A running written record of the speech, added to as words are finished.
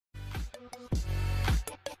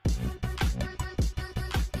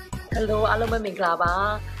Hello အားလုံးပဲမင်္ဂလာပါ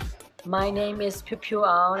My name is ဖြူဖြူ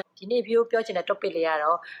အောင်ဒီနေ့ video ပြောချင်တဲ့ topic လေးက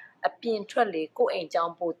တော့အပြင်ထွက်လေကိုယ့်အိမ်ကြော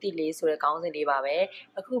င်းပို့တိလေဆိုတဲ့ခေါင်းစဉ်လေးပါပဲ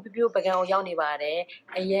အခုဖြူဖြူပကံကိုရောက်နေပါတယ်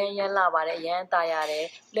အရန်လာပါတယ်အရန်တာရတယ်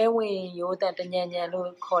လဲဝင်ရိုးတန်တညံညံလို့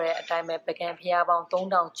ခေါ်တဲ့အတိုင်းပဲပကံဖျားပေါင်း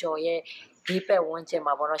3000ကျော်ရဲ့ဒီပက်ဝန်းကျင်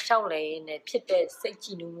မှာပေါ့နော်ရှောက်လေနဲ့ဖြစ်တဲ့စိတ်ကြ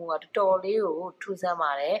ည်နူးမှုကတော်တော်လေးကိုထူးဆန်း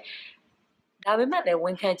ပါတယ်ဒါပေမဲ့လည်းဝ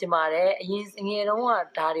န်ခံချင်ပါတယ်အရင်ငယ်တုန်းက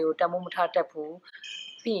ဒါတွေကိုတမိုးမထားတတ်ဘူး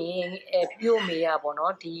ပြီးရင်ပြို့မေရပေါ့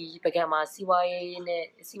နော်ဒီပကံမှာစီးပွားရေး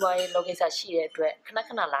လောကိစ္စရှိတဲ့အတွက်ခ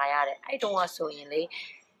ဏလာရတယ်အဲ့တုန်းကဆိုရင်လေ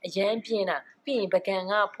အရန်ပြင်းတာပြီးရင်ပကံ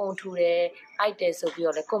ကဖုန်ထူတယ်အိုက်တယ်ဆိုပြီး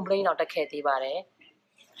တော့လေ complaint တော့တက်ခဲ့သေးပါတယ်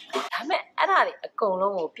ဒါပေမဲ့အဲ့ဒါတွေအကုန်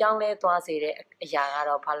လုံးကိုပြောင်းလဲသွားစေတဲ့အရာက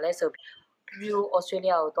တော့ဘာလဲဆိုပြီးဩစတြေး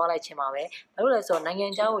လျကိုသွားလိုက်ခြင်းပါပဲဘာလို့လဲဆိုတော့နိုင်ငံ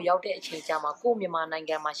ခြားကိုရောက်တဲ့အချိန်ကျမှကိုမြန်မာနိုင်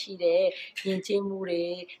ငံမှာရှိတဲ့ယဉ်ကျေးမှုတွေ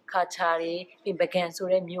ခါချာတွေပြင်ပကံဆို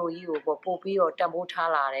တဲ့မြို့ကြီးကိုပို့ပြီးတော့တံပိုး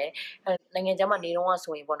ထားလာတယ်နိုင်ငံခြားမှာနေတော့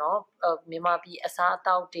ဆိုရင်ပေါ့နော်မြန်မာပြည်အစားအ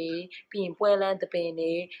သောက်တွေပြီးရင်ပွဲလန်းတပင်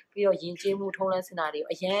တွေပြီးတော့ယဉ်ကျေးမှုထုံးလန်းစင်တာတွေ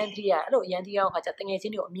အရန်တိရအဲ့လိုအရန်တိရအောင်ခါကျတငယ်ချ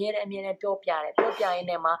င်းတွေကိုအမြဲတမ်းပြောပြရင်း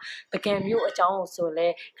နဲ့မှာပကံမြို့အကြောင်းကိုဆိုလဲ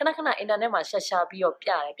ခဏအင်တာနက်မှာရှာပြီးတော့ပြ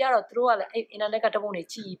တော့သူတို့ကလည်းအဲ့အင်တာနက်ကတပုံတွေ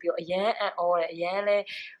ကြည့်ပြီးတော့အရန်အံ့ဩတယ်အရန်လဲ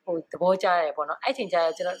သဘောကျရတယ်ပေါ့နော်အဲ့ချိန်ကျ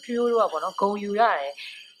တော့ကျွန်တော်ဖြိုးတို့ကပေါ့နော်ဂုံယူရတယ်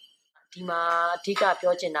ဒီမှာအဓိက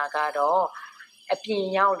ပြောချင်တာကတော့အပြင်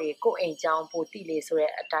ရောက်လေကိုယ့်အိမ်ကြောင်းပို့တိလေဆို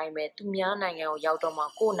တဲ့အတိုင်းပဲသူများနိုင်ငံကိုရောက်တော့မှ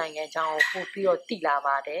ကိုယ့်နိုင်ငံကြောင်းကိုပို့ပြီးတော့တိလာ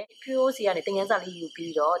ပါတယ်ဖြိုးစီကနေတင်ငန်းစာလေးယူ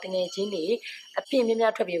ပြီးတော့တငယ်ချင်းတွေအပြင်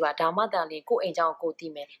များထွက်ပြေးပါဒါမှတန်လေကိုယ့်အိမ်ကြောင်းကိုတိ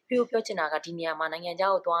မယ်ဖြိုးပြောချင်တာကဒီနေရာမှာနိုင်ငံ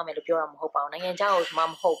ခြားကိုသွားမယ်လို့ပြောတာမဟုတ်ပါဘူးနိုင်ငံခြားကိုမှ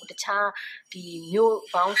မဟုတ်ဘူးတခြားဒီမြို့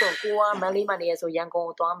ပေါင်းစုံကိုကမန်းလေးမှာနေရဆိုရန်ကုန်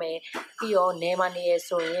ကိုသွားမယ်ပြီးတော့နယ်မှာနေရ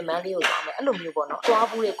ဆိုရင်မန်းလေးကိုသွားမယ်အဲ့လိုမျိုးပေါ့နော်သွား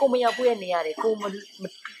ဘူးလေကိုမရောက်ဘူးတဲ့နေရာတွေကို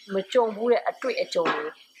မကြုံဘူးတဲ့အတွေ့အကြုံတွေ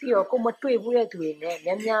ပြီးတော့ကိုမတွေ့ဘူးတဲ့သူတွေနဲ့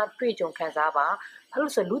များတွေ့ကြုံခံစားပါဘာ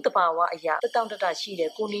လို့ဆိုလူတဘာဝအရာတရှိတ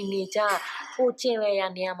ယ်ကိုနေကြကိုကျင်လဲရ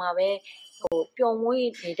နေရာမှာပဲပျော်မွေ့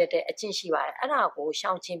နေတဲ့အကျင့်ရှိပါတယ်အဲ့ဒါကို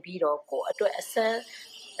ရှောင်ကျင်ပြီးတော့ကိုအတွက်အစ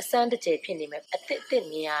မ်းတကျဖြစ်နေမယ်အစ်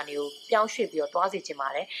နေရာတွေကိုပြောင်းရွှေ့ပြီးတော့သွားစီချင်ပါ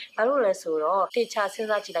တယ်ဘာလို့လဲဆိုတော့တေချာစဉ်း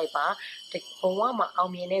စားကြည့်လိုက်ပါဘဝမှာအော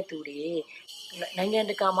င်မြင်တဲ့သူတွေနိုင်ငံ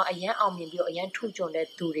တကာမှာအရန်အောင်မြင်ပြီးတော့အရန်ထူးချွန်တဲ့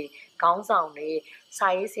သူတွေခေါင်းဆောင်တွေစာ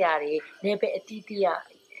ရေးဆရာတွေနေပအတီးတီး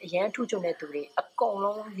အရန်ထူးချွန်တဲ့သူတွေအကုန်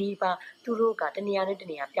လုံးဒီပါသူတို့ကတနေရာနဲ့တ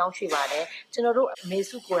နေရာပြောင်းရွှေ့ပါတယ်ကျွန်တော်တို့အမေ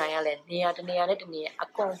စုကိုယ်တိုင်ကလည်းနေရာတနေရာနဲ့တနေရာအ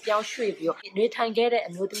ကုန်ပြောင်းရွှေ့ပြီးတော့နေထိုင်ခဲ့တဲ့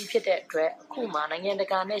အမျိုးသမီးဖြစ်တဲ့အတွက်အခုမှနိုင်ငံတ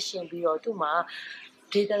ကာနဲ့ရှင်ပြီးတော့သူ့မှာ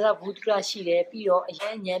ဒေတာကဘူးတူရရှိတယ်ပြီးတော့အရ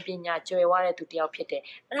န်ဉာဏ်ပညာကျွယ်ဝတဲ့သူတယောက်ဖြစ်တယ်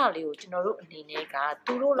အဲ့ဒါလေးကိုကျွန်တော်တို့အနေနဲ့က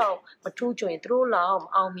သူတို့လောက်မထူးချွန်သူတို့လောက်မ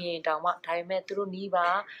အောင်မြင်တောင်မှဒါပေမဲ့သူတို့နီးပါ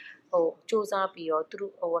စူးစမ်းပြီးတော့သူ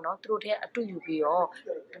တို့နော်သူတို့တဲ့အတူယူပြီးတော့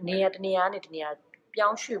နေရာတနေရာနဲ့တနေရာပြော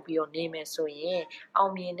င်းရွှေ့ပြီးတော့နေမယ်ဆိုရင်အော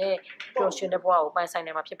င်မြင်တဲ့ပျော်ရွှင်တဲ့ဘဝကိုပိုင်ဆိုင်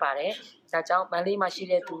နိုင်မှာဖြစ်ပါတယ်။ဒါကြောင့်မန္တလေးမှာရှိ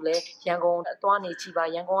တဲ့သူလည်းရန်ကုန်သွားနေကြည့်ပါ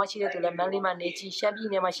ရန်ကုန်ကရှိတဲ့သူလည်းမန္တလေးမှာနေကြည့်ရှမ်းပြည်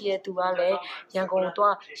နယ်မှာရှိတဲ့သူကလည်းရန်ကုန်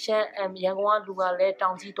သွားရန်ကုန်ကလူကလည်းတော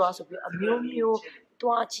င်ကြီးသွားဆိုပြီးအမျိုး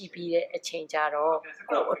တွားကြည့်ပြီးတဲ့အချိန်ကြတော့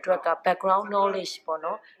ကိုယ့်အတွက်က background knowledge ပေါ့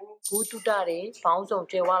နော်ဘူးတုတတွေဘောင်းဆောင်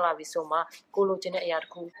ကျွဲဝလာပြီဆိုမှကိုလိုချင်တဲ့အရာတ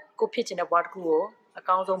စ်ခုကိုဖြစ်ချင်တဲ့ဘဝတစ်ခုကိုအ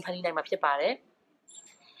ကောင်းဆုံးဖန်တီးနိုင်မှာဖြစ်ပါတယ်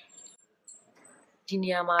ဒီနေ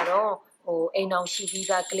ရာမှာတော့အိမ်အောင်ရှိပြီး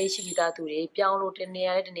သားကလေးရှိပြီးသားသူတွေပြောင်းလို့တနေ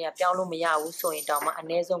ရာနဲ့တနေရာပြောင်းလို့မရဘူးဆိုရင်တောင်မှအ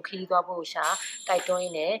ਨੇ ဆုံးခီးသွားဖို့ရှာတိုက်တွန်းရ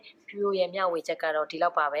င်းနဲ့ဖြူရဲ့မျှဝေချက်ကတော့ဒီလော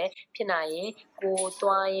က်ပါပဲဖြစ်နိုင်ရင်ကို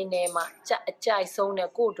သွားရင်းနဲ့မှအကြိုက်ဆုံးနဲ့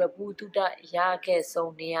ကိုအတွက်ဘူးတုတရခဲ့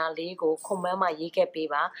ဆုံးနေရာလေးကိုခွန်မန်းမှရေးခဲ့ပေး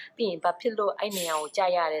ပါပြီးရင်ဘာဖြစ်လို့အဲ့နေရာကိုကြာ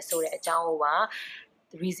ရတယ်ဆိုတဲ့အကြောင်းကိုပါ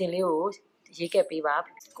reason လေးကိုရေးခဲ့ပေးပါ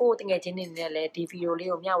ကိုတငယ်ချင်းတွေနဲ့လည်းဒီဗီဒီယိုလေး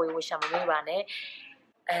ကိုမျှဝေဖို့ရှာမမေ့ပါနဲ့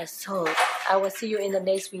so I will see you in the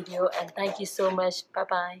next video and thank you so much bye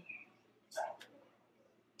bye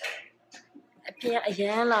အပြင်အရ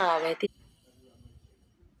န်လာပဲ